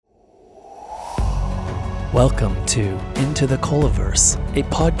Welcome to Into the COLAverse, a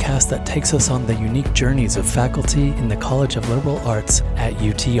podcast that takes us on the unique journeys of faculty in the College of Liberal Arts at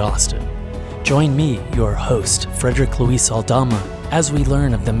UT Austin. Join me, your host, Frederick Luis Aldama, as we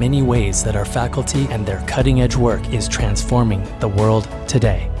learn of the many ways that our faculty and their cutting-edge work is transforming the world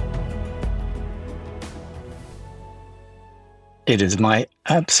today. It is my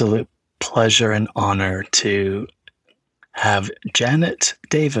absolute pleasure and honor to have Janet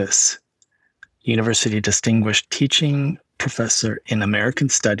Davis, University Distinguished Teaching Professor in American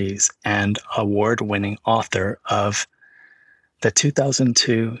Studies and award-winning author of the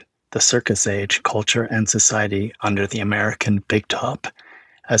 2002 The Circus Age, Culture and Society Under the American Big Top,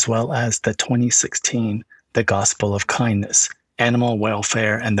 as well as the 2016 The Gospel of Kindness, Animal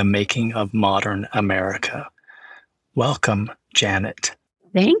Welfare and the Making of Modern America. Welcome, Janet.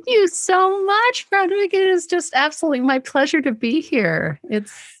 Thank you so much, Frederick. It is just absolutely my pleasure to be here.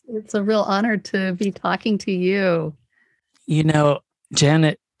 It's a real honor to be talking to you. You know,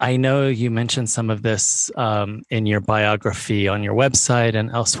 Janet, I know you mentioned some of this in your biography on your website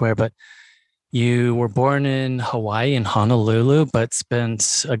and elsewhere, but you were born in Hawaii, in Honolulu, but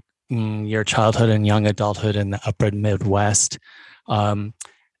spent your childhood and young adulthood in the upper Midwest.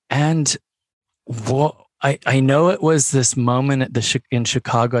 I know it was this moment in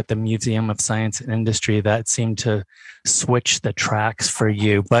Chicago at the Museum of Science and Industry that seemed to switch the tracks for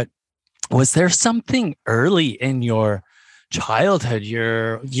you. But was there something early in your childhood,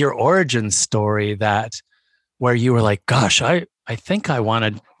 your origin story, where you were like, gosh, I think I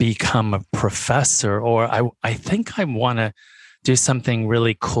want to become a professor, or I think I want to do something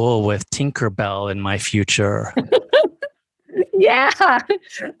really cool with Tinkerbell in my future? Yeah.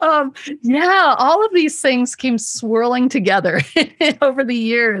 All of these things came swirling together over the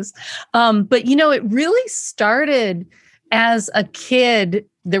years. But, it really started as a kid.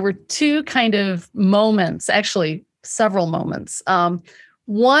 There were two kind of moments, actually several moments.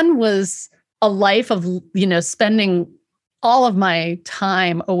 One was a life of, spending all of my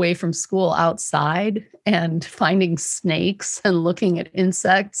time away from school outside and finding snakes and looking at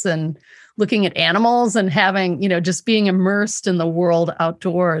insects and looking at animals and having, just being immersed in the world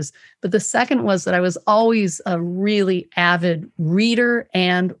outdoors. But the second was that I was always a really avid reader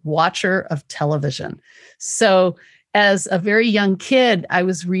and watcher of television. So as a very young kid, I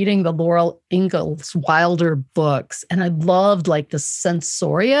was reading the Laurel Ingalls Wilder books, and I loved the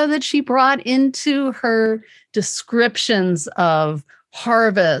sensoria that she brought into her descriptions of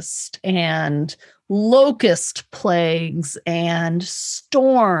harvest and locust plagues and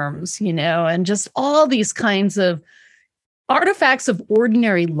storms, and just all these kinds of artifacts of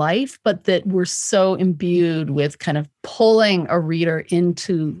ordinary life, but that were so imbued with kind of pulling a reader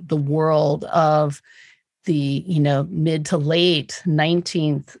into the world of the, mid to late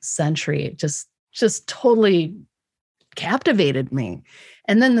 19th century. It just totally captivated me.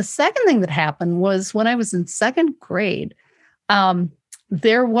 And then the second thing that happened was when I was in second grade,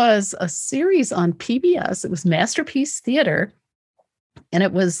 there was a series on PBS. It was Masterpiece Theater, and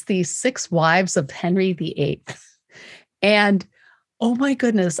it was the 6 Wives of Henry VIII. And oh my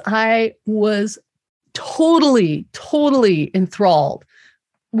goodness, I was totally enthralled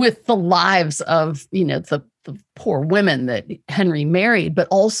with the lives of, the poor women that Henry married, but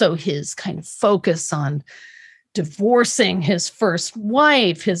also his kind of focus on divorcing his first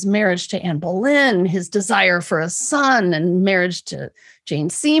wife, his marriage to Anne Boleyn, his desire for a son, and marriage to Jane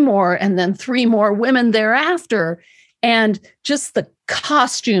Seymour, and then 3 more women thereafter. And just the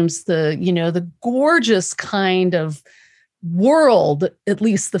costumes, the gorgeous kind of world, at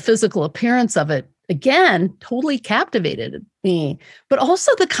least the physical appearance of it, again, totally captivated me. But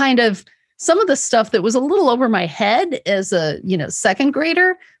also the kind of some of the stuff that was a little over my head as a, second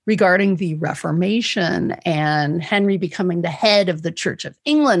grader regarding the Reformation and Henry becoming the head of the Church of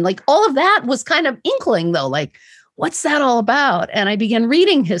England. All of that was kind of inkling though, what's that all about? And I began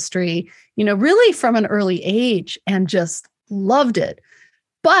reading history, really from an early age and just loved it.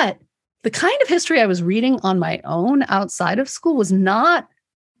 But the kind of history I was reading on my own outside of school was not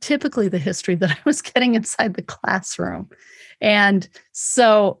typically the history that I was getting inside the classroom. And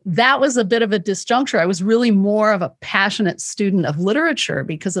so that was a bit of a disjuncture. I was really more of a passionate student of literature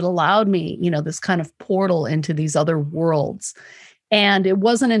because it allowed me, this kind of portal into these other worlds. And it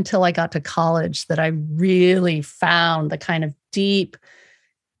wasn't until I got to college that I really found the kind of deep,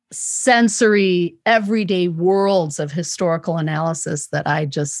 sensory, everyday worlds of historical analysis that I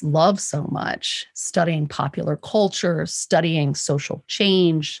just love so much. Studying popular culture, studying social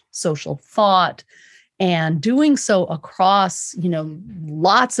change, social thought, and doing so across,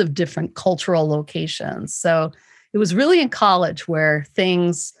 lots of different cultural locations. So it was really in college where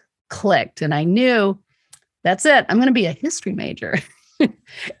things clicked. And I knew that's it. I'm going to be a history major.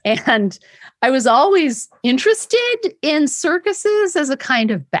 And I was always interested in circuses as a kind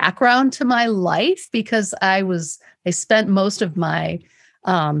of background to my life because I spent most of my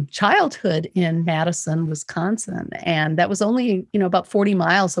childhood in Madison, Wisconsin. And that was only, about 40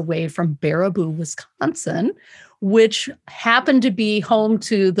 miles away from Baraboo, Wisconsin, which happened to be home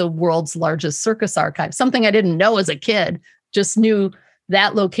to the world's largest circus archive, something I didn't know as a kid, just knew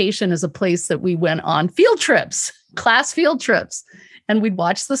that location as a place that we went on field trips, class field trips. And we'd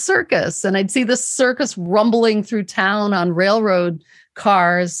watch the circus, and I'd see the circus rumbling through town on railroad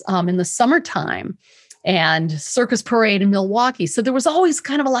cars in the summertime, and circus parade in Milwaukee. So there was always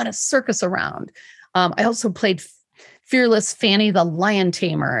kind of a lot of circus around. I also played Fearless Fanny the Lion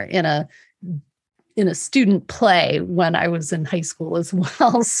Tamer in a student play when I was in high school as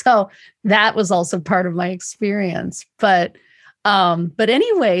well. So that was also part of my experience. But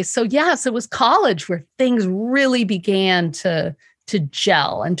anyway, so yes, it was college where things really began to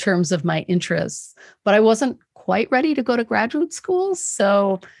gel in terms of my interests, but I wasn't quite ready to go to graduate school.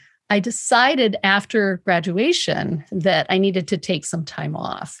 So I decided after graduation that I needed to take some time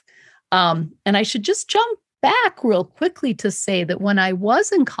off. And I should just jump back real quickly to say that when I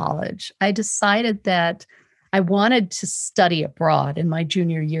was in college, I decided that I wanted to study abroad in my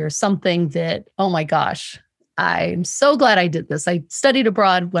junior year, something that, oh my gosh, I'm so glad I did this. I studied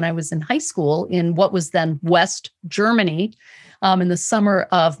abroad when I was in high school in what was then West Germany, in the summer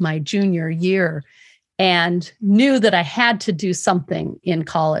of my junior year, and knew that I had to do something in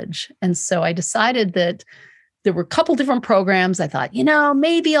college. And so I decided that there were a couple different programs. I thought,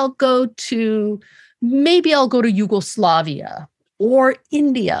 maybe I'll go to Yugoslavia or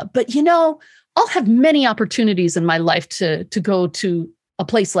India, but I'll have many opportunities in my life to go to a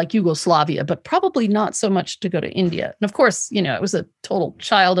place like Yugoslavia, but probably not so much to go to India. And of course, I was a total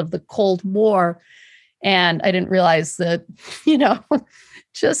child of the Cold War. And I didn't realize that,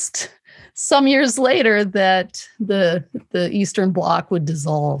 just some years later that the Eastern Bloc would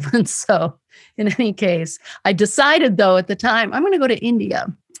dissolve. And so in any case, I decided though at the time, I'm going to go to India.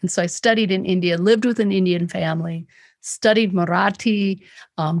 And so I studied in India, lived with an Indian family, studied Marathi,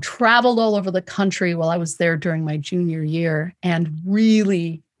 traveled all over the country while I was there during my junior year, and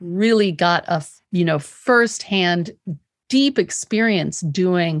really, really got a, firsthand deep experience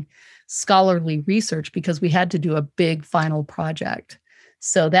doing scholarly research because we had to do a big final project.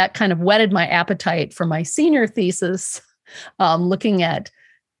 So that kind of whetted my appetite for my senior thesis, looking at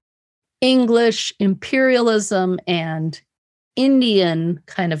English imperialism and Indian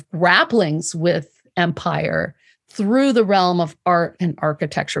kind of grapplings with empire through the realm of art and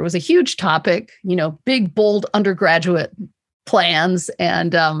architecture. It was a huge topic, big, bold undergraduate plans.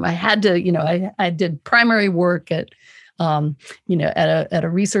 And I had to, I did primary work at a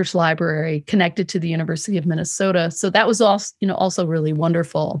research library connected to the University of Minnesota. So that was also really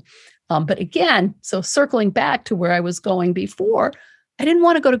wonderful. But again, so circling back to where I was going before, I didn't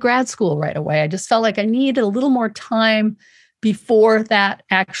want to go to grad school right away. I just felt like I needed a little more time before that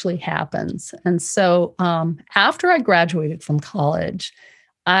actually happens. And so after I graduated from college,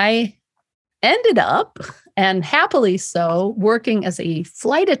 I ended up, and happily so, working as a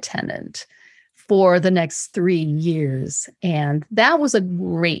flight attendant for the next 3 years. And that was a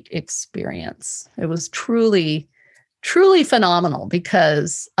great experience. It was truly, truly phenomenal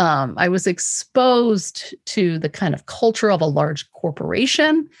because I was exposed to the kind of culture of a large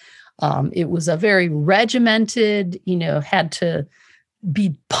corporation. It was a very regimented, had to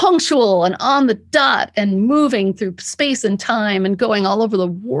be punctual and on the dot and moving through space and time and going all over the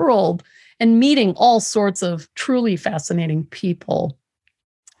world and meeting all sorts of truly fascinating people.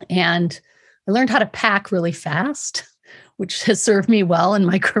 And I learned how to pack really fast, which has served me well in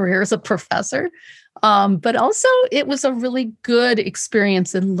my career as a professor. But also it was a really good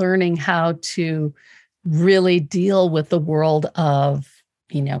experience in learning how to really deal with the world of,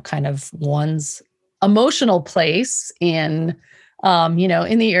 kind of one's emotional place in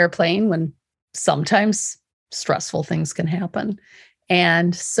the airplane when sometimes stressful things can happen.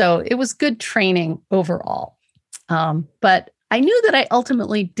 And so it was good training overall. But I knew that I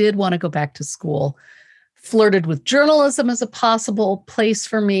ultimately did want to go back to school, flirted with journalism as a possible place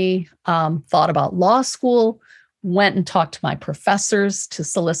for me, thought about law school, went and talked to my professors to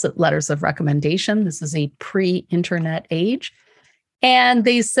solicit letters of recommendation. This is a pre-internet age. And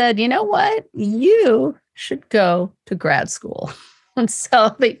they said, you know what, you should go to grad school. And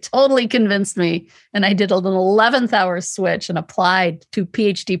so they totally convinced me. And I did an 11th hour switch and applied to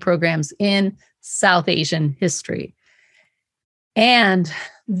PhD programs in South Asian history. And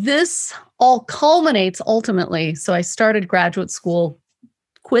this all culminates ultimately. So I started graduate school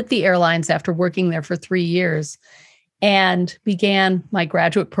quit the airlines after working there for 3 years and began my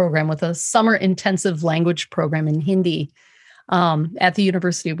graduate program with a summer intensive language program in Hindi at the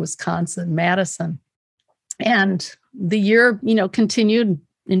University of Wisconsin-Madison. And the year, continued,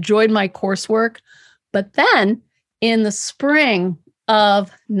 enjoyed my coursework. But then in the spring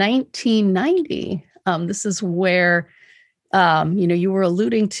of 1990, this is where, you were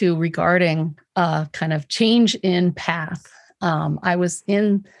alluding to regarding kind of change in path. I was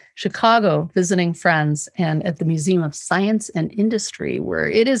in Chicago visiting friends and at the Museum of Science and Industry, where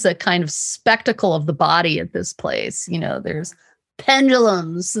it is a kind of spectacle of the body at this place. There's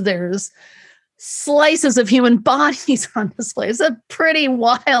pendulums, there's slices of human bodies on display. It's a pretty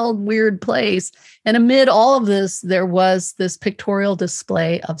wild, weird place. And amid all of this, there was this pictorial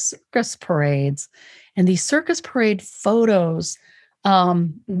display of circus parades. And these circus parade photos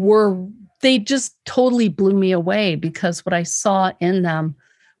they just totally blew me away, because what I saw in them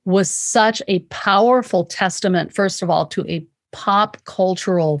was such a powerful testament, first of all, to a pop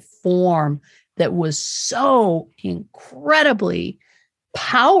cultural form that was so incredibly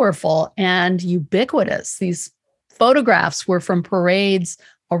powerful and ubiquitous. These photographs were from parades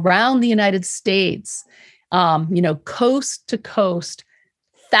around the United States, coast to coast,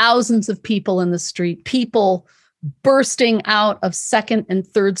 thousands of people in the street, people bursting out of second and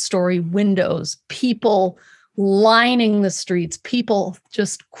third story windows, people lining the streets, people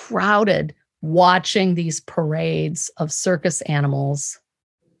just crowded watching these parades of circus animals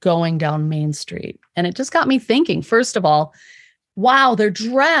going down Main Street. And it just got me thinking, first of all, wow, they're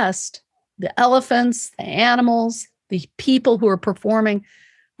dressed, the elephants, the animals, the people who are performing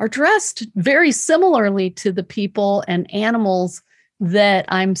are dressed very similarly to the people and animals that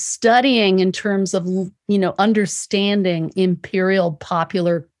I'm studying in terms of, understanding imperial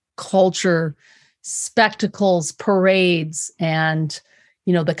popular culture, spectacles, parades, and,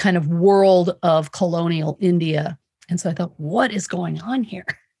 the kind of world of colonial India. And so I thought, what is going on here?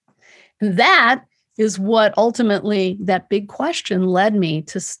 And that is what ultimately, that big question led me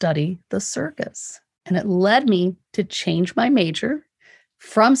to study the circus. And it led me to change my major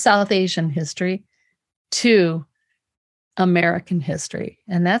from South Asian history to American history.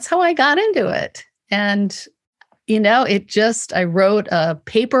 And that's how I got into it. And, I wrote a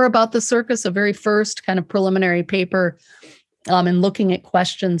paper about the circus, a very first kind of preliminary paper, and looking at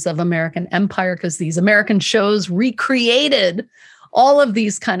questions of American empire, because these American shows recreated all of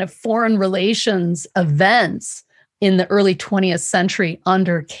these kind of foreign relations events in the early 20th century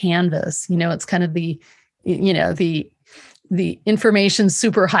under canvas. It's kind of the information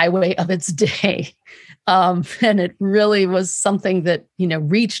superhighway of its day. And it really was something that,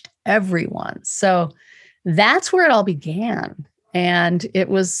 reached everyone. So that's where it all began. And it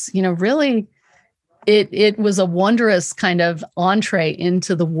was, really, it was a wondrous kind of entree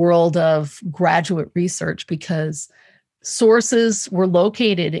into the world of graduate research, because sources were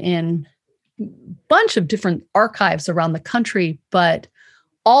located in a bunch of different archives around the country, but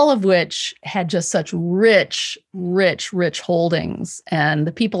all of which had just such rich holdings. And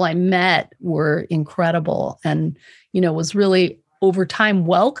the people I met were incredible, and, was really over time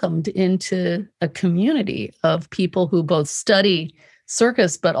welcomed into a community of people who both study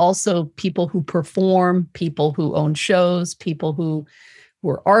circus, but also people who perform, people who own shows, people who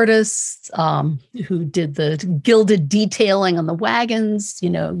were artists, who did the gilded detailing on the wagons,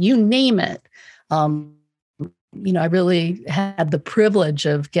 you name it. I really had the privilege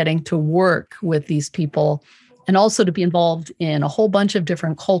of getting to work with these people, and also to be involved in a whole bunch of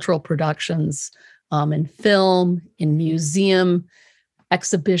different cultural productions, in film, in museum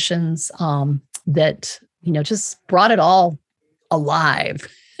exhibitions, that, just brought it all alive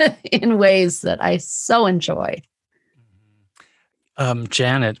in ways that I so enjoy.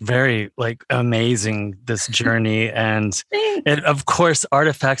 Janet, very amazing, this journey. And of course,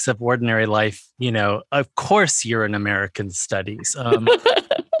 artifacts of ordinary life, of course you're in American studies.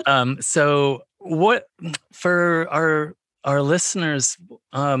 So what, for our listeners,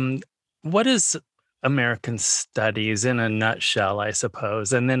 what is American studies in a nutshell, I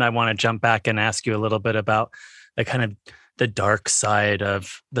suppose? And then I want to jump back and ask you a little bit about the kind of the dark side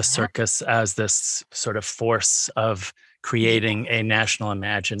of the circus as this sort of force of creating a national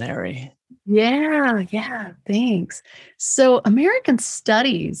imaginary. Yeah, thanks. So American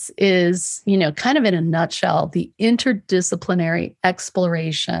studies is, kind of in a nutshell, the interdisciplinary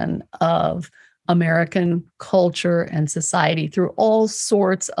exploration of American culture and society through all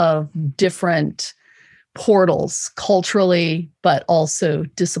sorts of different portals, culturally, but also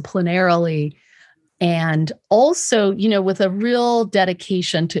disciplinarily. And also, with a real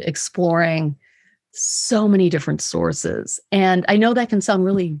dedication to exploring so many different sources. And I know that can sound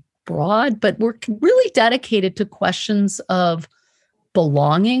really broad, but we're really dedicated to questions of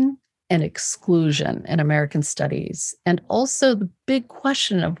belonging and exclusion in American studies. And also the big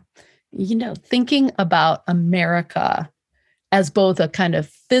question of, thinking about America as both a kind of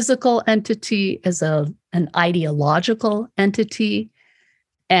physical entity, as an ideological entity,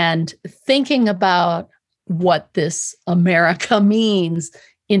 and thinking about what this America means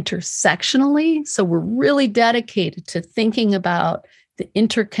intersectionally. So we're really dedicated to thinking about the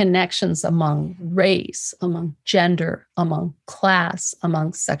interconnections among race, among gender, among class,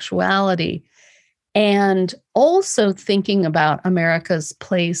 among sexuality, and also thinking about America's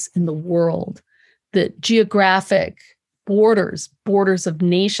place in the world. The geographic borders of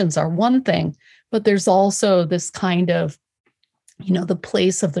nations are one thing, but there's also this kind of, the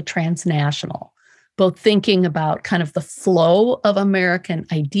place of the transnational, both thinking about kind of the flow of American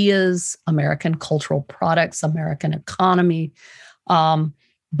ideas, American cultural products, American economy,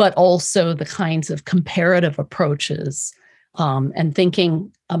 but also the kinds of comparative approaches, and thinking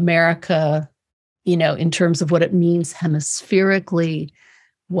America, in terms of what it means hemispherically.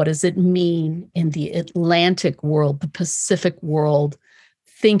 What does it mean in the Atlantic world, the Pacific world,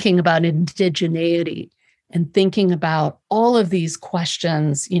 thinking about indigeneity and thinking about all of these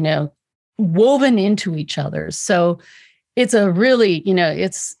questions, woven into each other. So it's a really,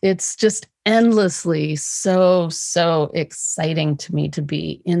 it's just endlessly so exciting to me to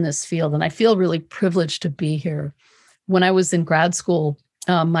be in this field. And I feel really privileged to be here. When I was in grad school,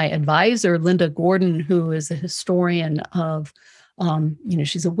 my advisor, Linda Gordon, who is a historian of,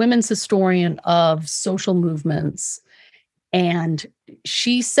 she's a women's historian of social movements. And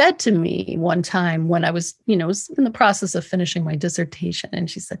she said to me one time when I was, was in the process of finishing my dissertation, and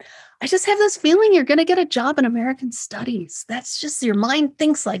she said, I just have this feeling you're going to get a job in American studies. That's just, your mind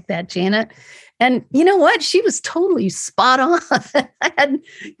thinks like that, Janet. And you know what? She was totally spot on.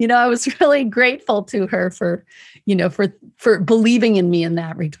 I was really grateful to her for believing in me in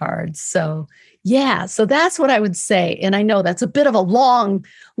that regard. So yeah, so that's what I would say. And I know that's a bit of a long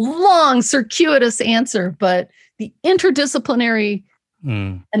circuitous answer, but the interdisciplinary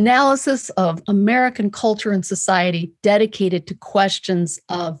analysis of American culture and society dedicated to questions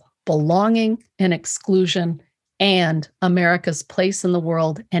of belonging and exclusion and America's place in the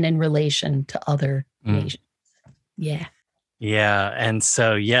world and in relation to other nations. Yeah. Yeah. And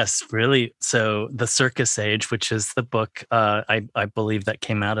so, yes, really. So the Circus Age, which is the book, I believe that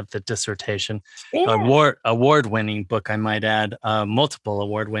came out of the dissertation, award-winning book, I might add, multiple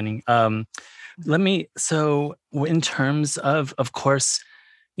award-winning. So in terms of course,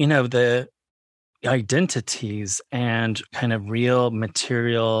 the identities and kind of real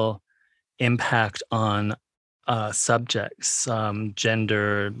material impact on subjects,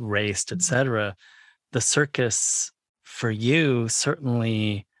 gender, race, etc., the circus for you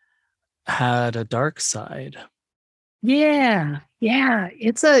certainly had a dark side. Yeah.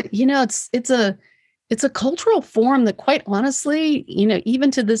 It's a cultural form that, quite honestly,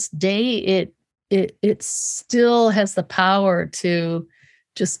 even to this day, it still has the power to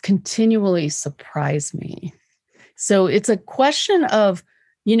just continually surprise me. So it's a question of,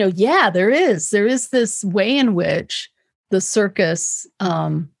 there is this way in which the circus,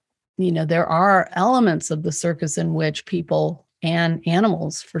 there are elements of the circus in which people and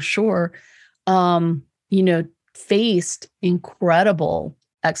animals, for sure, faced incredible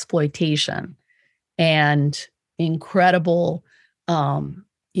exploitation and incredible,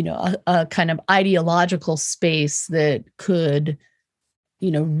 a kind of ideological space that could,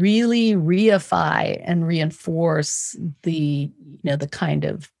 really reify and reinforce the kind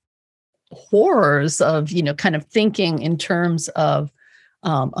of horrors of, kind of thinking in terms of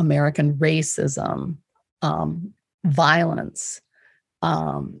American racism, violence,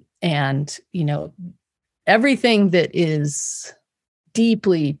 and, everything that is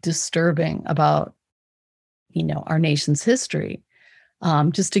deeply disturbing about, our nation's history.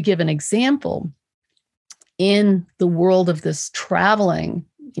 Just to give an example, in the world of this traveling,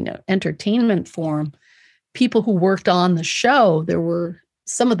 entertainment form, people who worked on the show, there were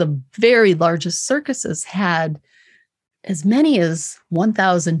some of the very largest circuses had as many as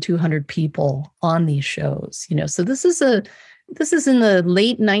 1,200 people on these shows. So this is in the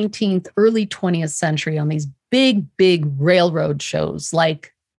late 19th, early 20th century on these big railroad shows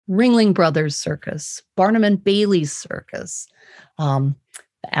like Ringling Brothers Circus, Barnum and Bailey's Circus, the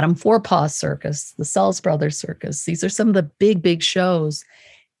Adam Forepaugh Circus, the Sells Brothers Circus. These are some of the big shows.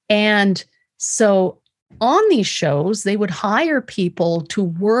 And so on these shows, they would hire people to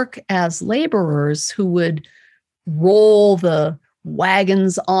work as laborers who would roll the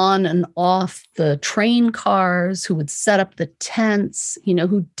wagons on and off the train cars, who would set up the tents,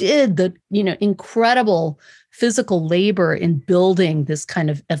 who did the, incredible physical labor in building this kind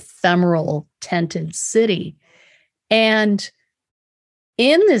of ephemeral tented city. And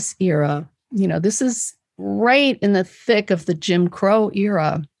in this era, this is right in the thick of the Jim Crow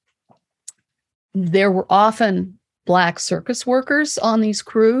era, there were often Black circus workers on these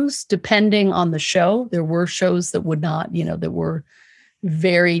crews, depending on the show. There were shows that would not, that were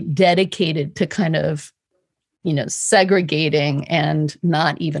very dedicated to kind of, segregating and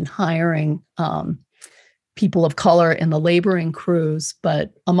not even hiring people of color in the laboring crews.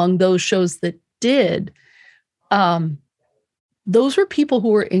 But among those shows that did, those were people who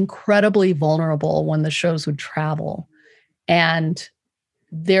were incredibly vulnerable when the shows would travel. And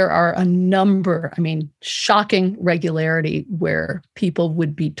there are a number, shocking regularity where people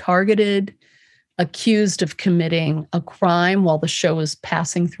would be targeted, accused of committing a crime while the show is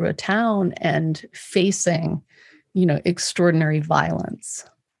passing through a town and facing, extraordinary violence.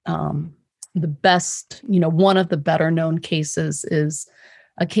 The best, one of the better known cases is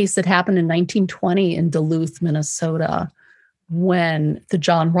a case that happened in 1920 in Duluth, Minnesota, when the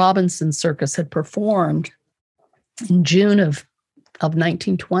John Robinson Circus had performed in June of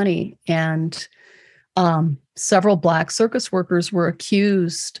 1920, and several Black circus workers were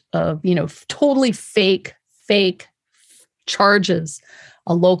accused of, totally fake charges.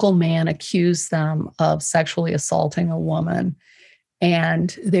 A local man accused them of sexually assaulting a woman,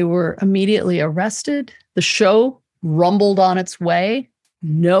 and they were immediately arrested. The show rumbled on its way,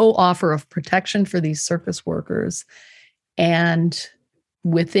 no offer of protection for these circus workers. And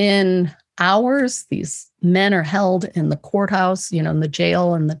within hours, these men are held in the courthouse, in the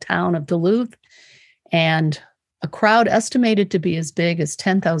jail in the town of Duluth. And a crowd estimated to be as big as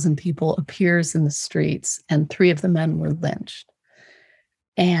 10,000 people appears in the streets, and 3 of the men were lynched.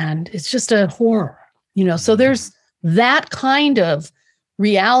 And it's just a horror, so there's that kind of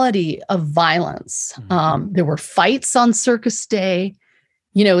reality of violence. There were fights on Circus Day.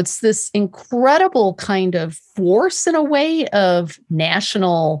 It's this incredible kind of force in a way of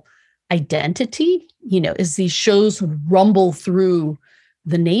national identity, as these shows would rumble through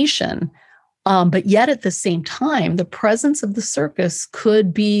the nation. But yet at the same time, the presence of the circus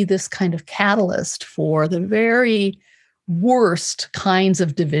could be this kind of catalyst for the very worst kinds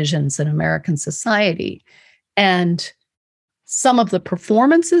of divisions in American society. And some of the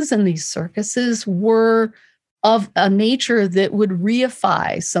performances in these circuses were of a nature that would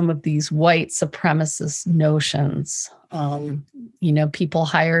reify some of these white supremacist notions. People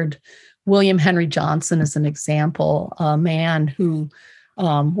hired William Henry Johnson as an example, a man who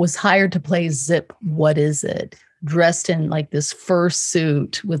was hired to play Zip, What Is It? Dressed in like this fur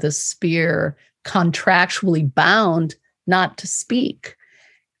suit with a spear, contractually bound not to speak.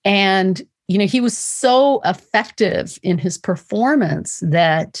 And, he was so effective in his performance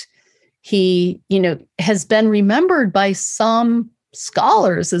that he, has been remembered by some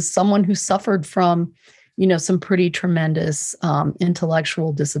scholars as someone who suffered from, some pretty tremendous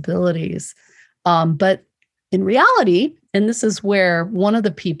intellectual disabilities. But in reality, and this is where one of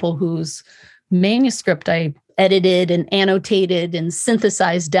the people whose manuscript I edited and annotated and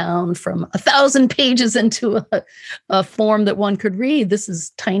synthesized down from 1,000 pages into a form that one could read. This is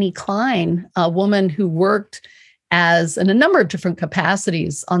Tiny Klein, a woman who worked in a number of different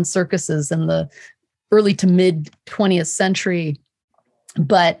capacities on circuses in the early to mid 20th century.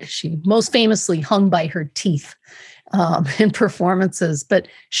 But she most famously hung by her teeth in performances. But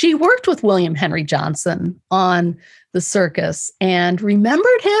she worked with William Henry Johnson on the circus and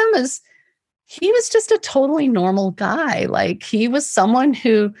remembered him as he was just a totally normal guy. Like, he was someone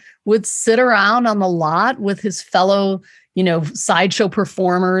who would sit around on the lot with his fellow, sideshow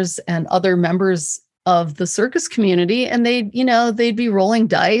performers and other members of the circus community. And they'd be rolling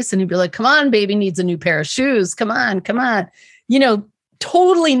dice and he'd be like, come on, baby needs a new pair of shoes. Come on.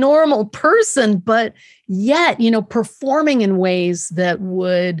 Totally normal person, but yet, performing in ways that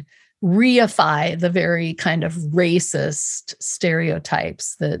would reify the very kind of racist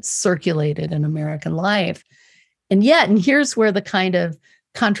stereotypes that circulated in American life. And here's where the kind of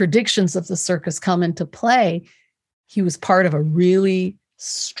contradictions of the circus come into play. He was part of a really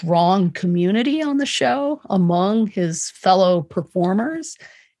strong community on the show among his fellow performers.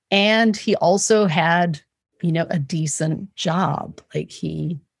 And he also had, a decent job. Like,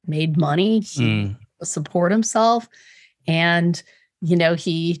 he made money, he support himself. And,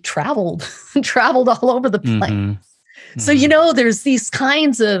 he traveled all over the place. Mm-hmm. So, there's these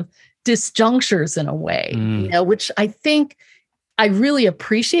kinds of disjunctures in a way, which I think I really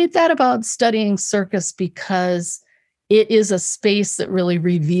appreciate that about studying circus, because it is a space that really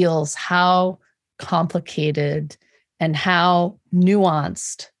reveals how complicated and how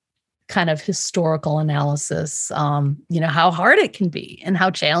nuanced kind of historical analysis, how hard it can be and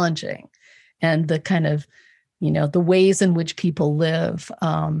how challenging, and the kind of, the ways in which people live,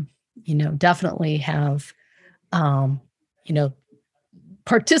 definitely have,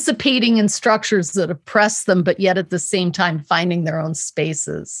 participating in structures that oppress them, but yet at the same time finding their own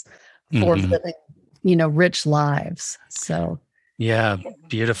spaces for living, rich lives. So, yeah,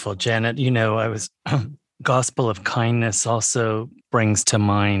 beautiful, Janet. I was Gospel of Kindness also brings to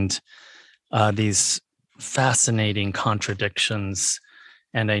mind these fascinating contradictions.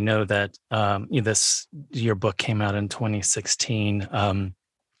 And I know that your book came out in 2016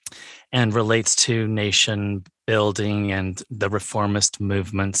 and relates to nation building and the reformist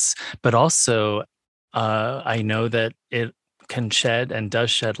movements. But also, I know that it can shed and does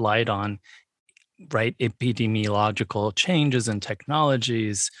shed light on epidemiological changes in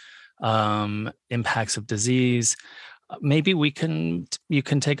technologies, impacts of disease. Maybe you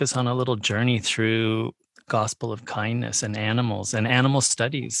can take us on a little journey through Gospel of Kindness and animals and animal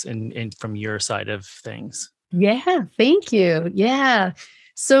studies in from your side of things. Yeah, thank you. Yeah.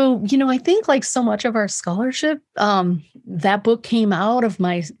 So, I think like so much of our scholarship, that book came out of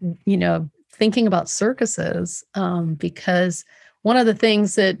my, thinking about circuses, because one of the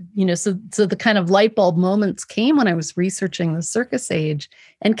things that, so the kind of light bulb moments came when I was researching the circus age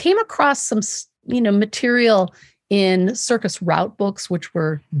and came across some, material in circus route books, which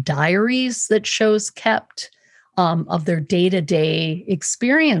were diaries that shows kept of their day-to-day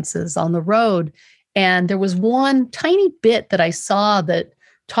experiences on the road. And there was one tiny bit that I saw that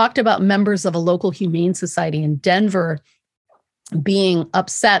talked about members of a local humane society in Denver being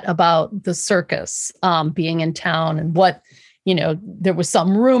upset about the circus being in town, and what, there was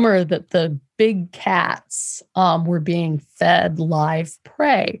some rumor that the big cats were being fed live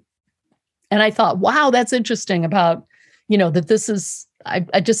prey. And I thought, wow, that's interesting about, that this is,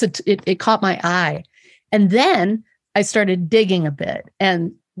 it caught my eye. And then I started digging a bit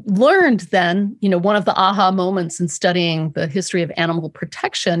and learned then, one of the aha moments in studying the history of animal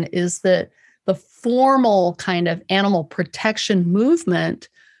protection is that the formal kind of animal protection movement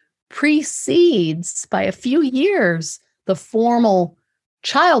precedes by a few years the formal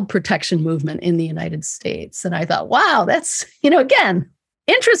child protection movement in the United States. And I thought, wow, that's, again,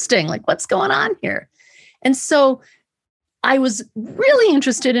 interesting, like what's going on here? And so I was really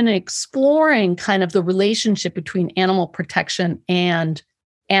interested in exploring kind of the relationship between animal protection and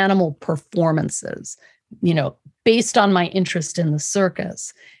animal performances, based on my interest in the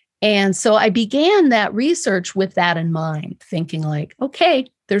circus. And so I began that research with that in mind, thinking like, okay,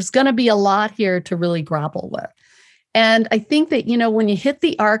 there's going to be a lot here to really grapple with. And I think that, when you hit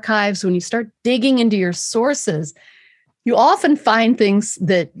the archives, when you start digging into your sources, you often find things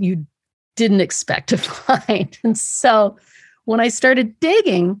that you didn't expect to find. And so when I started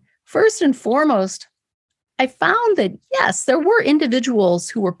digging, first and foremost, I found that, yes, there were individuals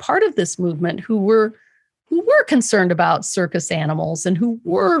who were part of this movement who were concerned about circus animals and who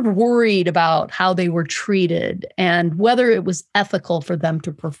were worried about how they were treated and whether it was ethical for them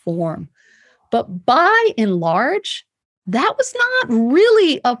to perform. But by and large, that was not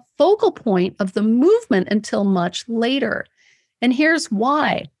really a focal point of the movement until much later. And here's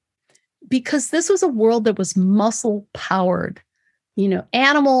why. Because this was a world that was muscle powered.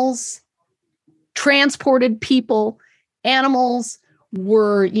 Animals transported people. Animals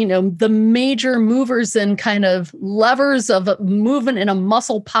were, the major movers and kind of levers of a movement in a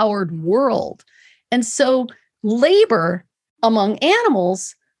muscle powered world. And so labor among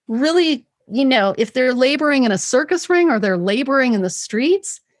animals really, if they're laboring in a circus ring or they're laboring in the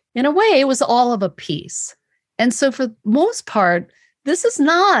streets, in a way, it was all of a piece. And so for the most part, this is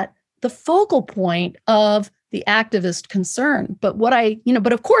not the focal point of the activist concern. But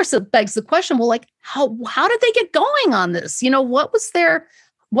but of course it begs the question, well, like how did they get going on this? What was the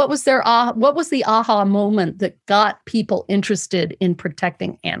aha moment that got people interested in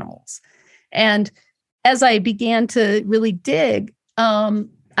protecting animals? And as I began to really dig,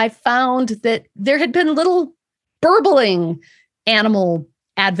 I found that there had been little burbling animal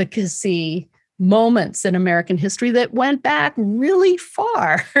advocacy moments in American history that went back really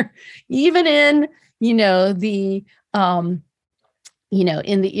far, even in, in the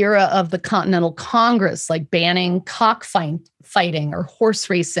era of the Continental Congress, like banning cockfighting or horse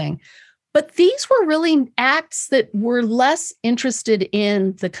racing. But these were really acts that were less interested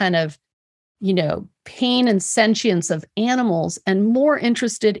in the kind of, pain and sentience of animals and more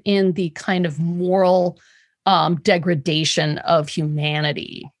interested in the kind of moral degradation of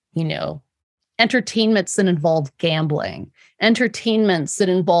humanity, entertainments that involved gambling, entertainments that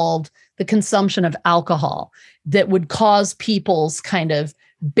involved the consumption of alcohol that would cause people's kind of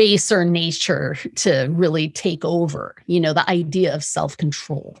baser nature to really take over, the idea of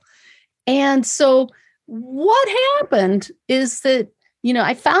self-control. And so what happened is that,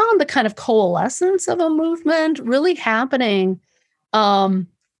 I found the kind of coalescence of a movement really happening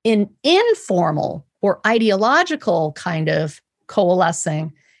in informal or ideological kind of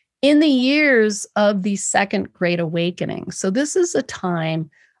coalescing in the years of the Second Great Awakening. So this is a time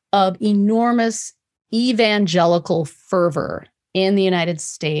of enormous evangelical fervor in the United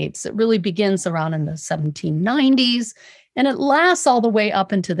States. It really begins around in the 1790s, and it lasts all the way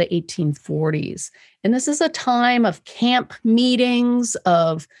up into the 1840s. And this is a time of camp meetings,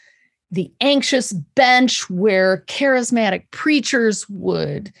 of the anxious bench where charismatic preachers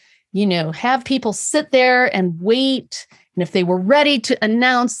would, have people sit there and wait. And if they were ready to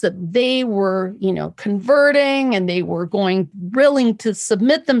announce that they were, converting and they were willing to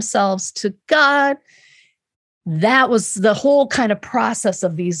submit themselves to God, that was the whole kind of process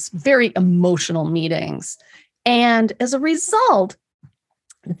of these very emotional meetings. And as a result,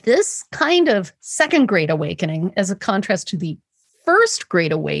 this kind of Second Great Awakening, as a contrast to the First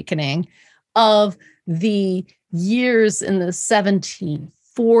Great Awakening of the years in the 1740s,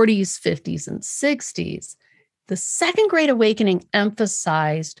 50s, and 60s, the Second Great Awakening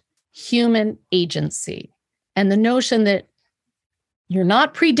emphasized human agency and the notion that you're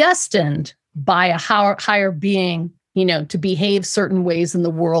not predestined by a higher being, to behave certain ways in the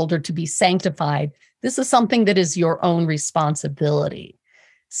world or to be sanctified. This is something that is your own responsibility.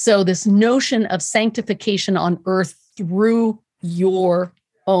 So this notion of sanctification on earth through your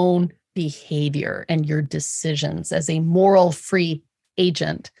own behavior and your decisions as a moral free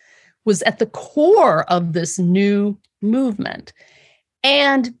agent was at the core of this new movement.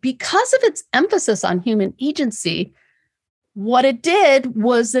 And because of its emphasis on human agency, what it did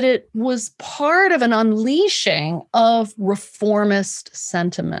was that it was part of an unleashing of reformist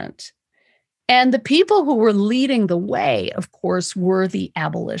sentiment. And the people who were leading the way, of course, were the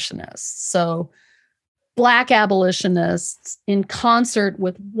abolitionists. So Black abolitionists in concert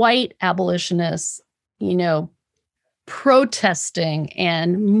with white abolitionists, protesting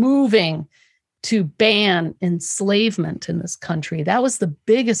and moving to ban enslavement in this country. That was the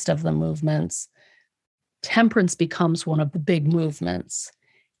biggest of the movements. Temperance becomes one of the big movements.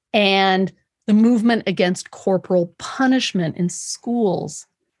 And the movement against corporal punishment in schools,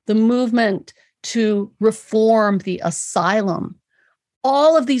 the movement to reform the asylum,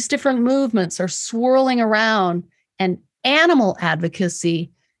 all of these different movements are swirling around, and animal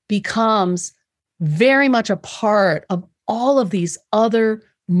advocacy becomes very much a part of all of these other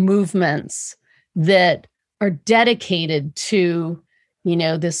movements that are dedicated to,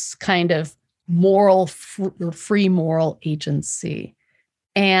 this kind of free moral agency.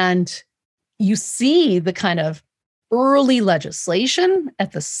 And you see the kind of early legislation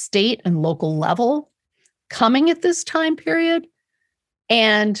at the state and local level coming at this time period.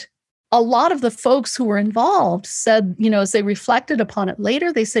 And a lot of the folks who were involved said, as they reflected upon it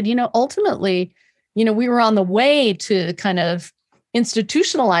later, they said, ultimately, we were on the way to kind of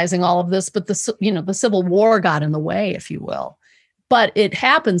institutionalizing all of this, but the Civil War got in the way, if you will. But it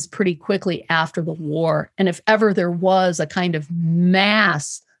happens pretty quickly after the war. And if ever there was a kind of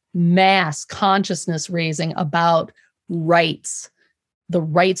mass consciousness raising about rights, the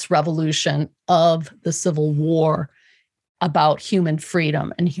rights revolution of the Civil War, about human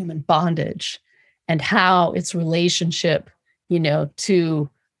freedom and human bondage, and how its relationship, to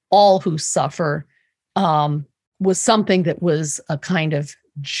all who suffer, was something that was a kind of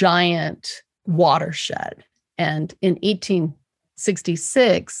giant watershed. And in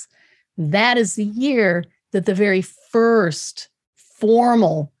 1866, that is the year that the very first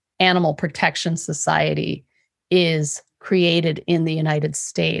formal animal protection society is created in the United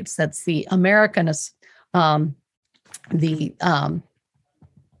States. That's the American, oh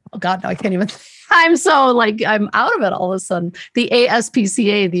God, no, I can't even, I'm out of it all of a sudden. The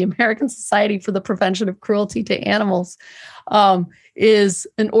ASPCA, the American Society for the Prevention of Cruelty to Animals, is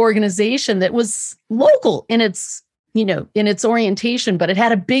an organization that was local in its, in its orientation, but it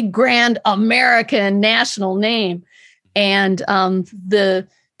had a big, grand American national name. And the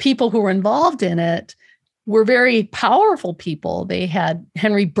people who were involved in it were very powerful people. They had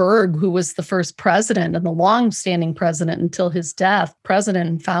Henry Bergh, who was the first president and the long-standing president until his death, president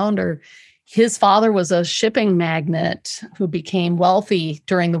and founder. His father was a shipping magnate who became wealthy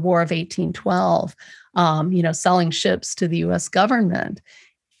during the War of 1812, selling ships to the U.S. government.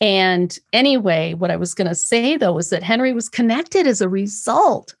 And anyway, what I was going to say, though, was that Henry was connected as a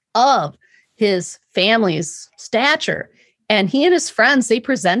result of his family's stature. And he and his friends, they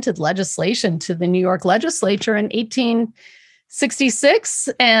presented legislation to the New York legislature in 1866,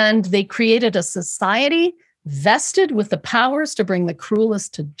 and they created a society vested with the powers to bring the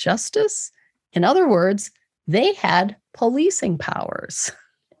cruelest to justice. In other words, they had policing powers.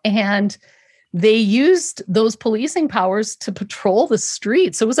 And they used those policing powers to patrol the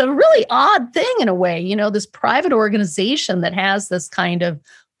streets. So it was a really odd thing in a way, this private organization that has this kind of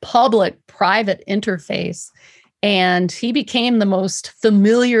public-private interface. And he became the most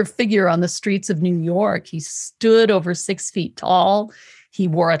familiar figure on the streets of New York. He stood over 6 feet tall. He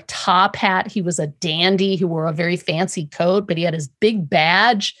wore a top hat. He was a dandy. He wore a very fancy coat, but he had his big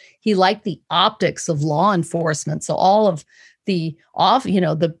badge. He liked the optics of law enforcement. So all of the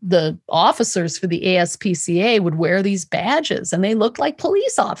officers for the ASPCA would wear these badges, and they looked like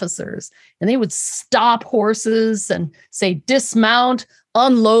police officers. And they would stop horses and say, dismount,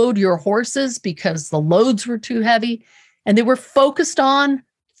 unload your horses, because the loads were too heavy. And they were focused on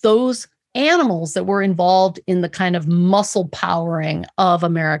those animals that were involved in the kind of muscle powering of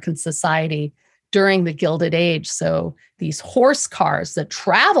American society during the Gilded Age. So these horse cars that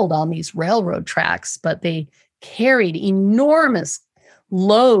traveled on these railroad tracks, but they carried enormous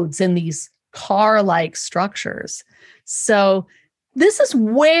loads in these car-like structures. So this is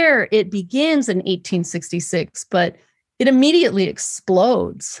where it begins in 1866, but it immediately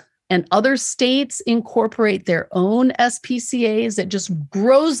explodes. And other states incorporate their own SPCAs. It just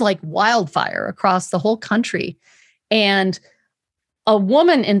grows like wildfire across the whole country. And a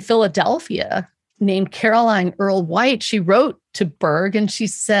woman in Philadelphia named Caroline Earl White, she wrote to Berg and she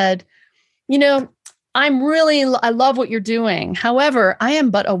said, I love what you're doing. However, I am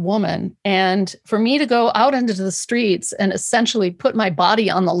but a woman. And for me to go out into the streets and essentially put my body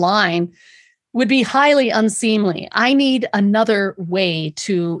on the line would be highly unseemly. I need another way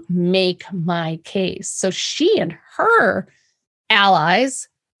to make my case. So she and her allies,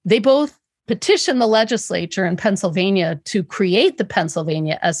 they both petitioned the legislature in Pennsylvania to create the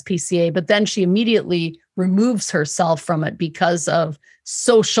Pennsylvania SPCA, but then she immediately removes herself from it because of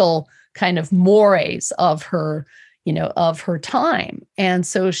social kind of mores of her, of her time. And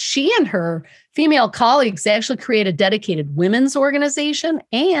so she and her female colleagues actually create a dedicated women's organization,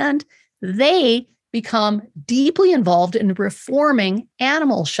 and they become deeply involved in reforming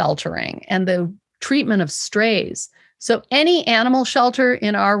animal sheltering and the treatment of strays. So any animal shelter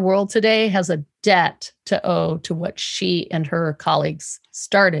in our world today has a debt to owe to what she and her colleagues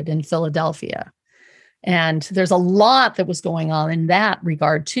started in Philadelphia. And there's a lot that was going on in that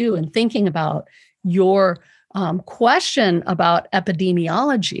regard too. And thinking about your question about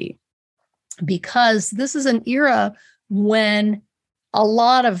epidemiology, because this is an era when a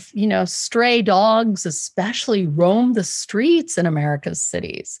lot of, stray dogs especially roam the streets in America's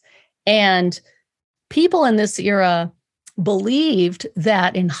cities. And people in this era believed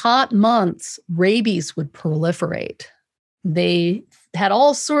that in hot months, rabies would proliferate. They had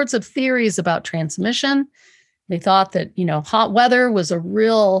all sorts of theories about transmission. They thought that, hot weather was a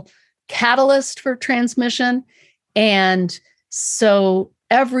real catalyst for transmission. And so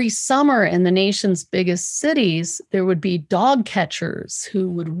every summer in the nation's biggest cities, there would be dog catchers who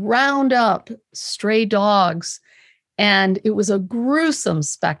would round up stray dogs. And it was a gruesome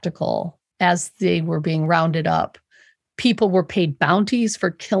spectacle as they were being rounded up. People were paid bounties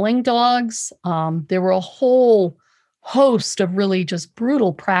for killing dogs. There were a whole host of really just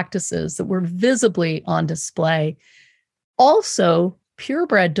brutal practices that were visibly on display. Also,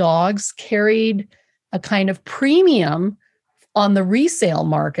 purebred dogs carried a kind of premium on the resale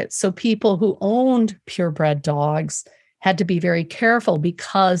market. So people who owned purebred dogs had to be very careful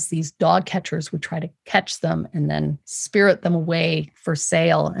because these dog catchers would try to catch them and then spirit them away for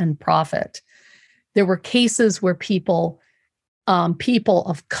sale and profit. There were cases where people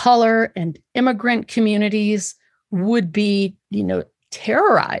of color and immigrant communities would be,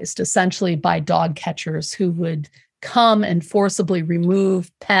 terrorized essentially by dog catchers who would come and forcibly remove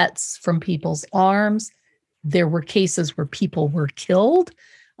pets from people's arms. There were cases where people were killed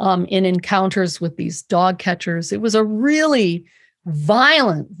in encounters with these dog catchers. It was a really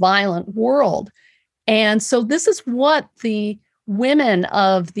violent world. And so this is what the women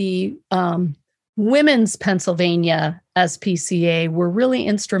of the Women's Pennsylvania SPCA were really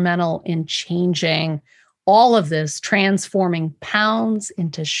instrumental in changing all of this, transforming pounds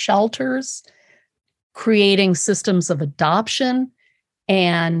into shelters, creating systems of adoption,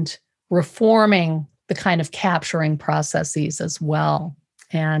 and reforming the kind of capturing processes as well.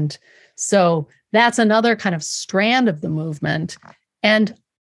 And so that's another kind of strand of the movement. And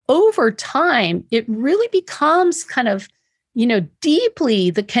over time, it really becomes kind of deeply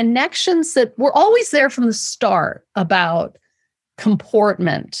the connections that were always there from the start about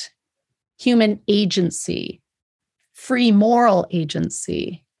comportment, human agency, free moral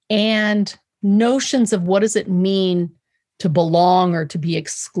agency, and notions of what does it mean to belong or to be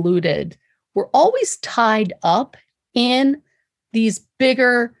excluded were always tied up in these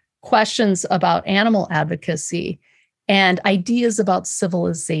bigger questions about animal advocacy and ideas about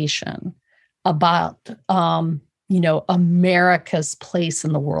civilization, about America's place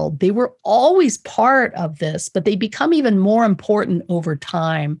in the world. They were always part of this, but they become even more important over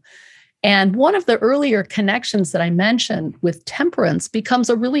time. And one of the earlier connections that I mentioned with temperance becomes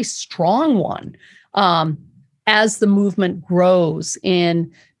a really strong one as the movement grows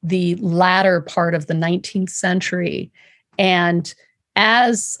in the latter part of the 19th century. And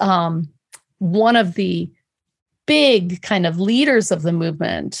as one of the big kind of leaders of the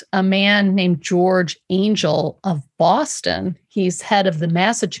movement, a man named George Angell of Boston, he's head of the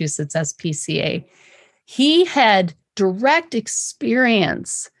Massachusetts SPCA, he had direct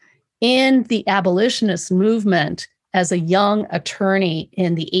experience in the abolitionist movement as a young attorney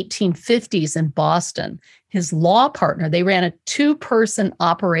in the 1850s in Boston. His law partner, they ran a 2-person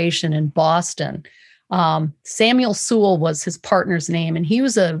operation in Boston. Samuel Sewall was his partner's name, and he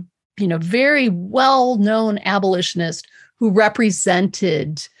was a very well-known abolitionist who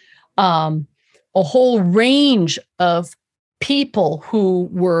represented a whole range of people who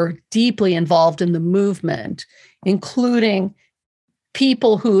were deeply involved in the movement, including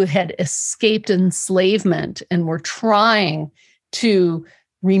people who had escaped enslavement and were trying to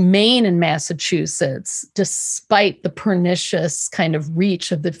remain in Massachusetts despite the pernicious kind of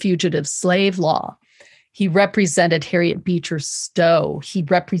reach of the fugitive slave law. He represented Harriet Beecher Stowe. He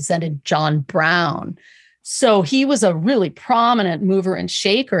represented John Brown. So he was a really prominent mover and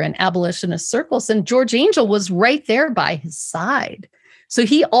shaker in abolitionist circles, and George Angell was right there by his side. So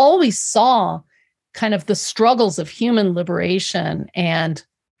he always saw kind of the struggles of human liberation and,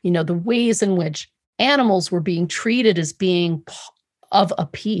 the ways in which animals were being treated as being of a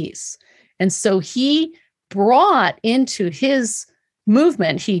piece. And so he brought into his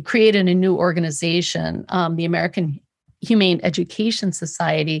movement, he created a new organization, the American Humane Education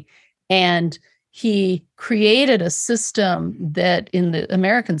Society, and he created a system that in the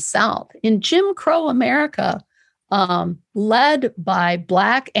American South, in Jim Crow America, led by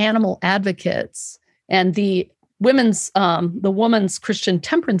Black animal advocates, and the Women's Christian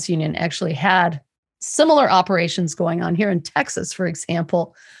Temperance Union actually had similar operations going on here in Texas, for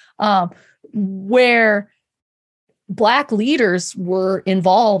example, where Black leaders were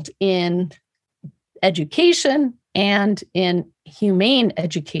involved in education and in humane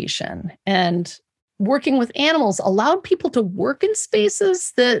education, and working with animals allowed people to work in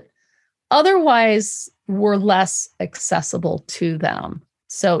spaces that otherwise were less accessible to them.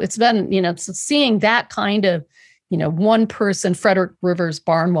 So it's been, seeing that kind of, one person, Frederick Rivers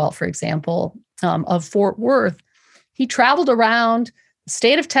Barnwell, for example, of Fort Worth, he traveled around the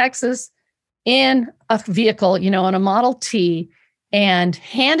state of Texas in a vehicle, in a Model T, and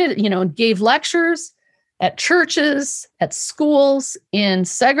gave lectures at churches, at schools in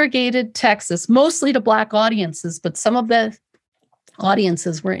segregated Texas, mostly to Black audiences, but some of the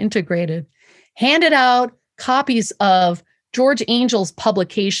audiences were integrated, handed out copies of George Angell's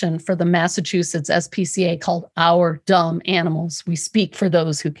publication for the Massachusetts SPCA called Our Dumb Animals. We speak for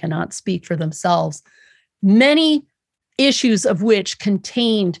those who cannot speak for themselves. Many issues of which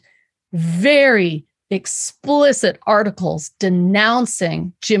contained very explicit articles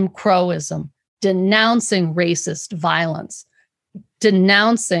denouncing Jim Crowism, denouncing racist violence,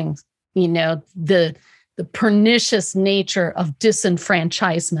 denouncing, the pernicious nature of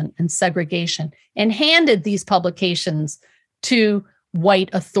disenfranchisement and segregation, and handed these publications to white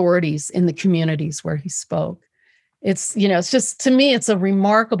authorities in the communities where he spoke. It's just, to me, it's a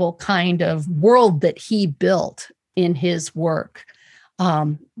remarkable kind of world that he built in his work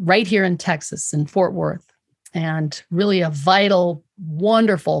right here in Texas, in Fort Worth, and really a vital,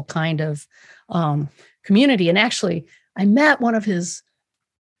 wonderful kind of community. And actually, I met one of his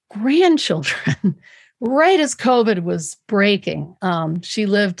grandchildren right as COVID was breaking. She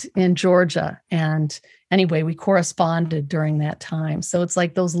lived in Georgia, and anyway, we corresponded during that time. So it's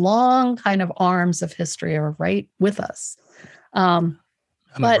like those long kind of arms of history are right with us.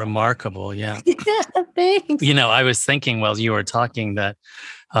 Remarkable, yeah. Yeah, thanks. I was thinking while you were talking that,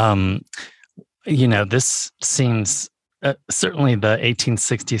 this seems certainly the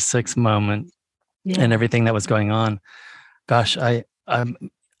 1866 moment and everything that was going on. Gosh,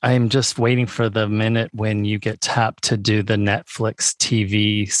 I'm just waiting for the minute when you get tapped to do the Netflix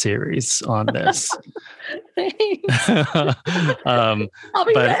TV series on this. I'll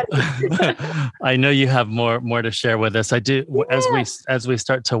be But ready. I know you have more to share with us. I do. Yeah. As we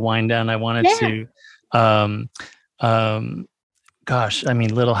start to wind down, I wanted Yeah. to, gosh, I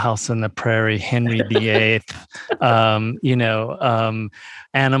mean, Little House on the Prairie, Henry VIII,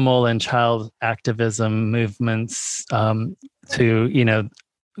 animal and child activism movements, to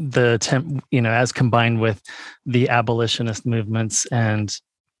as combined with the abolitionist movements and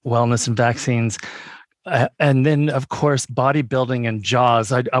wellness and vaccines. And then, of course, bodybuilding and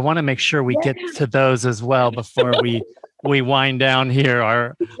Jaws. I want to make sure we get to those as well before we wind down here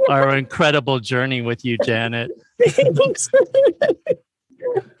our incredible journey with you, Janet.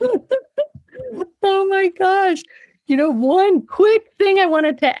 Oh my gosh. One quick thing I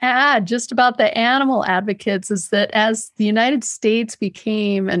wanted to add just about the animal advocates is that as the United States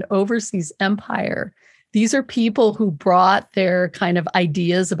became an overseas empire, these are people who brought their kind of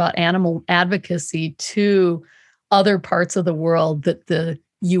ideas about animal advocacy to other parts of the world that the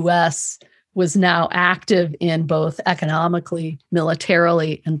US was now active in, both economically,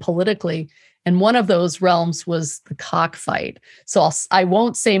 militarily, and politically. And one of those realms was the cockfight. So I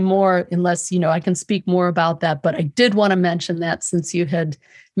won't say more unless, I can speak more about that. But I did want to mention that since you had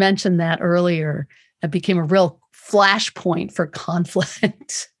mentioned that earlier, it became a real flashpoint for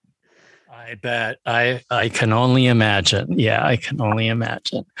conflict. I bet. I can only imagine. Yeah, I can only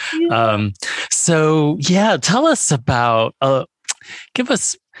imagine. Yeah. Tell us about, give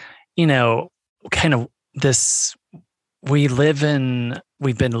us, kind of this, we've been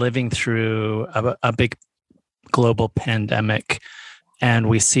living through a big global pandemic, and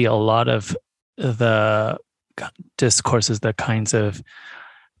we see a lot of the discourses, the kinds of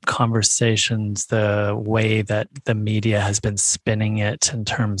conversations, the way that the media has been spinning it in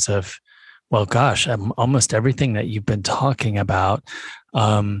terms of, well, gosh, almost everything that you've been talking about,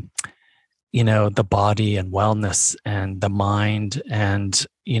 the body and wellness and the mind and,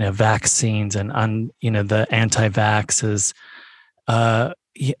 vaccines and, the anti-vaxxers.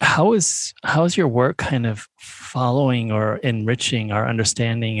 How is your work kind of following or enriching our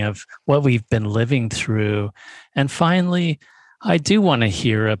understanding of what we've been living through? And finally, I do want to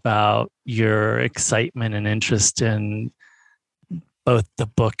hear about your excitement and interest in both the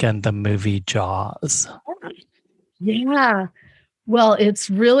book and the movie Jaws. Yeah. Well, it's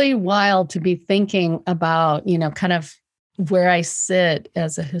really wild to be thinking about, kind of where I sit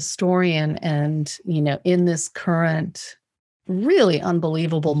as a historian and, in this current really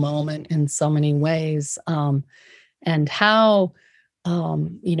unbelievable moment in so many ways. And how,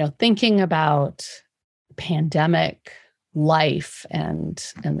 thinking about pandemic life and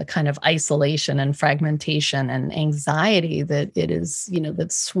the kind of isolation and fragmentation and anxiety that it is,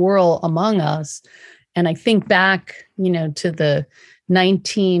 that swirl among us. And I think back, to the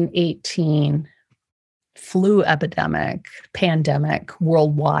 1918 flu pandemic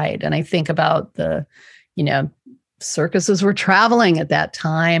worldwide. And I think about the, circuses were traveling at that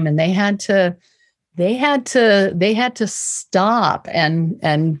time, and they had to stop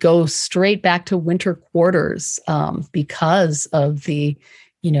and go straight back to winter quarters because of the,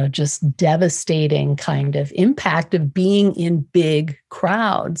 just devastating kind of impact of being in big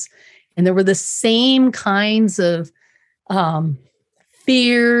crowds. And there were the same kinds of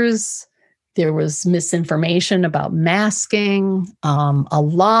fears. There was misinformation about masking, a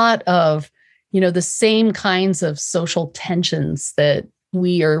lot of, the same kinds of social tensions that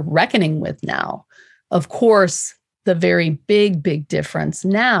we are reckoning with now. Of course, the very big difference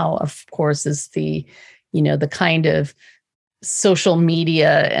now, of course, is the, the kind of social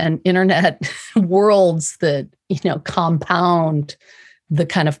media and internet worlds that, compound the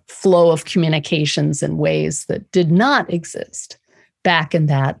kind of flow of communications in ways that did not exist back in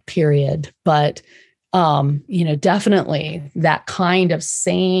that period. But, definitely that kind of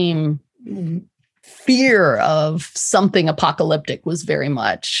same fear of something apocalyptic was very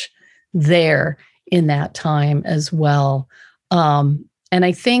much there in that time as well. And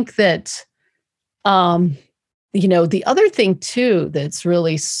I think that, the other thing too, that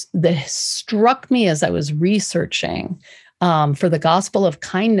struck me as I was researching for the Gospel of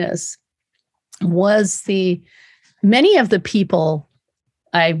Kindness was many of the people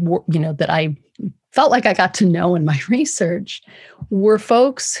that I felt like I got to know in my research were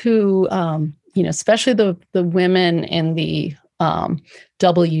folks who, especially the women in the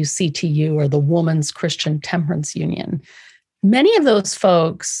WCTU, or the Women's Christian Temperance Union. Many of those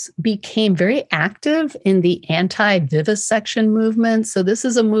folks became very active in the anti-vivisection movement. So this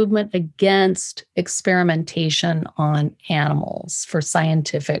is a movement against experimentation on animals for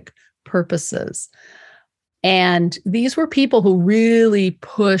scientific purposes. And these were people who really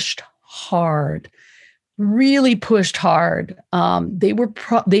pushed hard, really pushed hard. They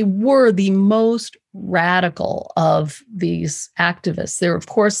were the most radical of these activists. They're, of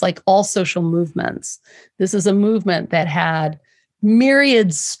course, like all social movements. This is a movement that had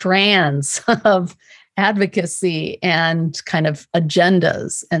myriad strands of advocacy and kind of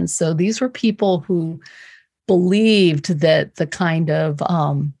agendas. And so these were people who believed that the kind of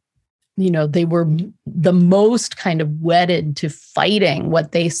they were the most kind of wedded to fighting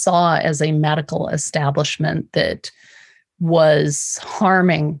what they saw as a medical establishment that was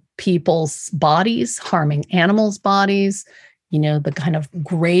harming people's bodies, harming animals' bodies, the kind of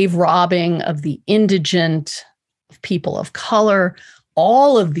grave robbing of the indigent, of people of color.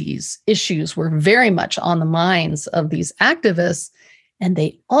 All of these issues were very much on the minds of these activists. And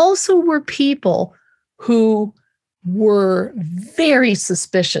they also were people who were very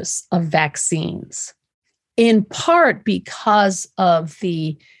suspicious of vaccines, in part because of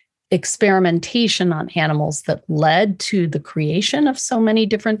the experimentation on animals that led to the creation of so many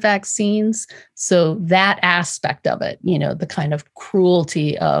different vaccines. So that aspect of it, the kind of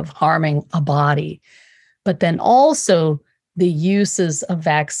cruelty of harming a body, but then also the uses of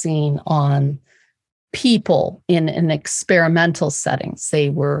vaccine on people in an experimental settings. They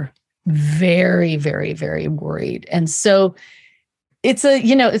were very, very, very worried. And so it's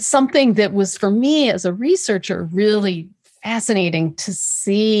something that was, for me as a researcher, really fascinating to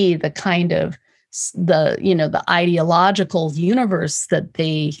see the kind of the ideological universe that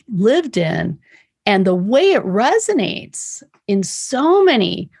they lived in and the way it resonates in so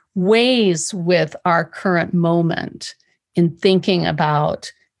many ways with our current moment in thinking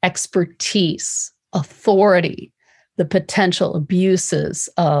about expertise, authority, the potential abuses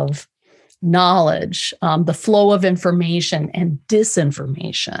of knowledge, the flow of information and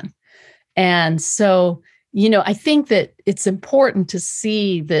disinformation. And so, I think that it's important to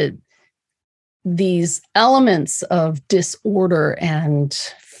see that these elements of disorder and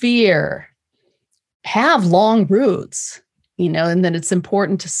fear have long roots, and that it's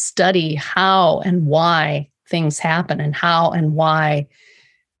important to study how and why things happen and how and why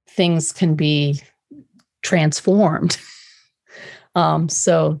things can be transformed.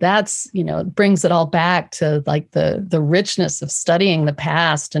 So that's, it brings it all back to like the richness of studying the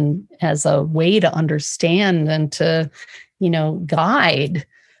past and as a way to understand and to, guide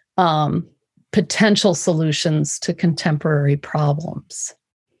potential solutions to contemporary problems.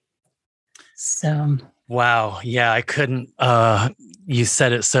 So. Wow. Yeah, I couldn't, you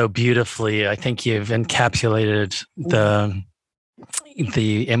said it so beautifully. I think you've encapsulated the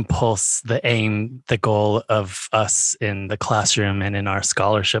impulse, the aim, the goal of us in the classroom and in our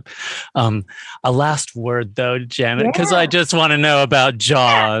scholarship. A last word though, Janet, because I just want to know about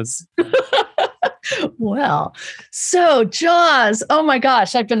Jaws. Well, so Jaws, oh my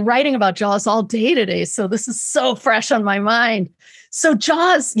gosh, I've been writing about Jaws all day today. So this is so fresh on my mind. So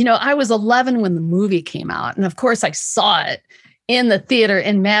Jaws, I was 11 when the movie came out. And of course I saw it in the theater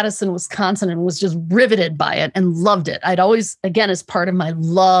in Madison, Wisconsin, and was just riveted by it and loved it. I'd always, again, as part of my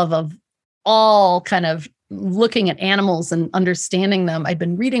love of all kind of looking at animals and understanding them, I'd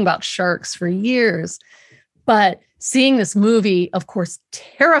been reading about sharks for years. But seeing this movie, of course,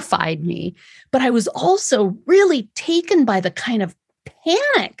 terrified me. But I was also really taken by the kind of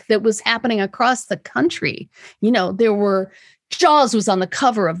panic that was happening across the country. Jaws was on the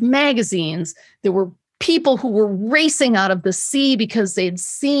cover of magazines. There were people who were racing out of the sea because they'd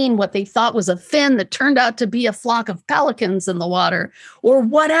seen what they thought was a fin that turned out to be a flock of pelicans in the water or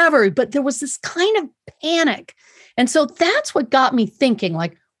whatever. But there was this kind of panic. And so that's what got me thinking,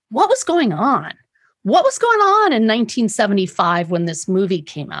 like, what was going on? What was going on in 1975 when this movie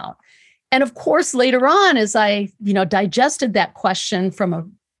came out? And of course, later on, as I, digested that question from a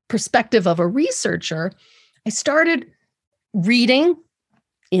perspective of a researcher, I started reading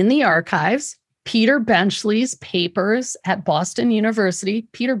in the archives Peter Benchley's papers at Boston University.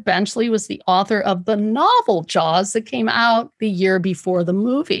 Peter Benchley was the author of the novel Jaws that came out the year before the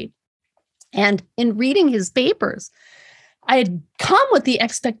movie. And in reading his papers, I had come with the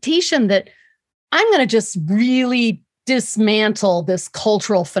expectation that I'm going to just really dismantle this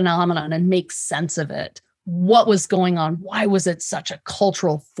cultural phenomenon and make sense of it. What was going on? Why was it such a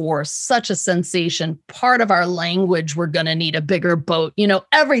cultural force, such a sensation? Part of our language, we're going to need a bigger boat,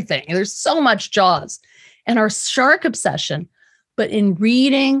 everything. There's so much Jaws and our shark obsession. But in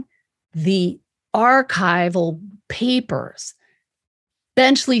reading the archival papers.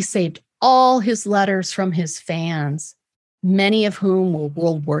 Benchley saved all his letters from his fans, many of whom were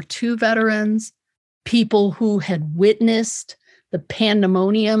World War II veterans, people who had witnessed the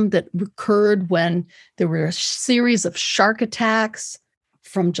pandemonium that occurred when there were a series of shark attacks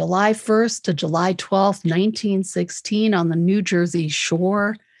from July 1st to July 12th, 1916 on the New Jersey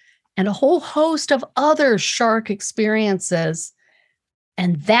shore, and a whole host of other shark experiences.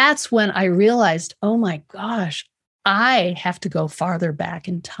 And that's when I realized, oh my gosh, I have to go farther back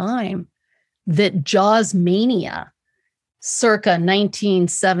in time. That Jaws mania, circa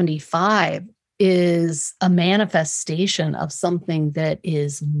 1975, is a manifestation of something that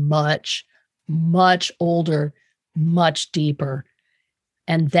is much, much older, much deeper.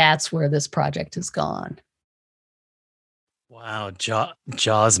 And that's where this project has gone. Wow,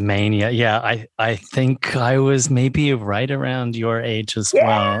 Jaws mania. Yeah, I think I was maybe right around your age as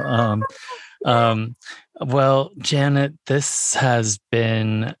well. Well, Janet, this has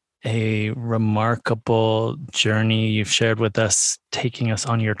been a remarkable journey you've shared with us, taking us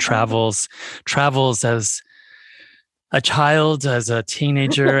on your travels as a child, as a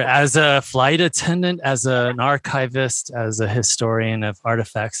teenager, as a flight attendant, as an archivist, as a historian of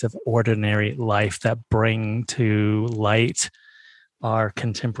artifacts of ordinary life that bring to light our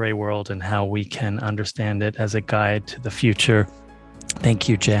contemporary world and how we can understand it as a guide to the future. Thank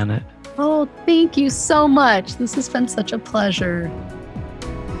you, Janet. Oh, thank you so much. This has been such a pleasure.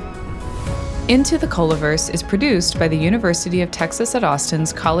 Into the COLAverse is produced by the University of Texas at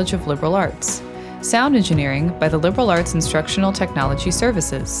Austin's College of Liberal Arts. Sound engineering by the Liberal Arts Instructional Technology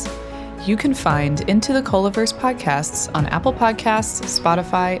Services. You can find Into the COLAverse podcasts on Apple Podcasts,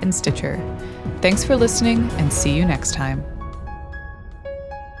 Spotify, and Stitcher. Thanks for listening, and see you next time.